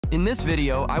In this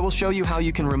video, I will show you how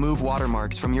you can remove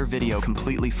watermarks from your video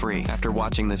completely free. After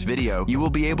watching this video, you will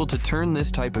be able to turn this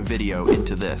type of video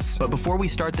into this. But before we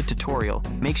start the tutorial,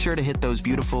 make sure to hit those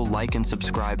beautiful like and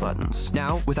subscribe buttons.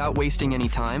 Now, without wasting any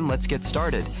time, let's get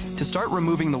started. To start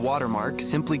removing the watermark,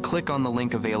 simply click on the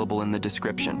link available in the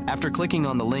description. After clicking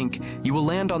on the link, you will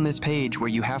land on this page where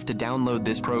you have to download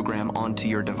this program onto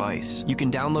your device. You can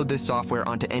download this software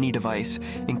onto any device,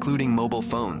 including mobile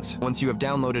phones. Once you have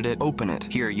downloaded it, open it.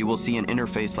 Here, you will see an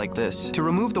interface like this. To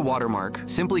remove the watermark,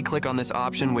 simply click on this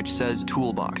option which says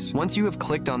Toolbox. Once you have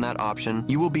clicked on that option,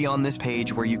 you will be on this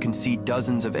page where you can see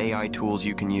dozens of AI tools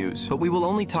you can use. But we will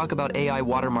only talk about AI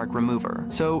Watermark Remover.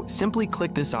 So simply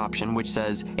click this option which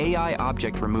says AI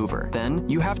Object Remover. Then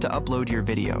you have to upload your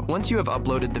video. Once you have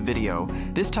uploaded the video,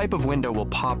 this type of window will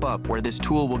pop up where this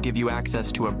tool will give you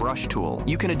access to a brush tool.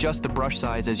 You can adjust the brush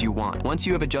size as you want. Once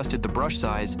you have adjusted the brush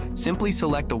size, simply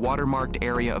select the watermarked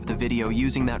area of the video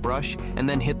using that brush and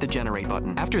then hit the generate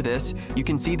button. After this, you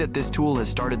can see that this tool has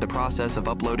started the process of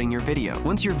uploading your video.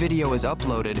 Once your video is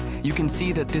uploaded, you can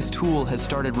see that this tool has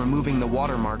started removing the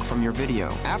watermark from your video.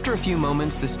 After a few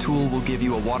moments, this tool will give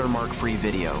you a watermark-free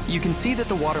video. You can see that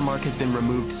the watermark has been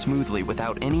removed smoothly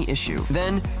without any issue.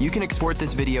 Then, you can export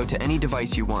this video to any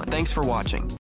device you want. Thanks for watching.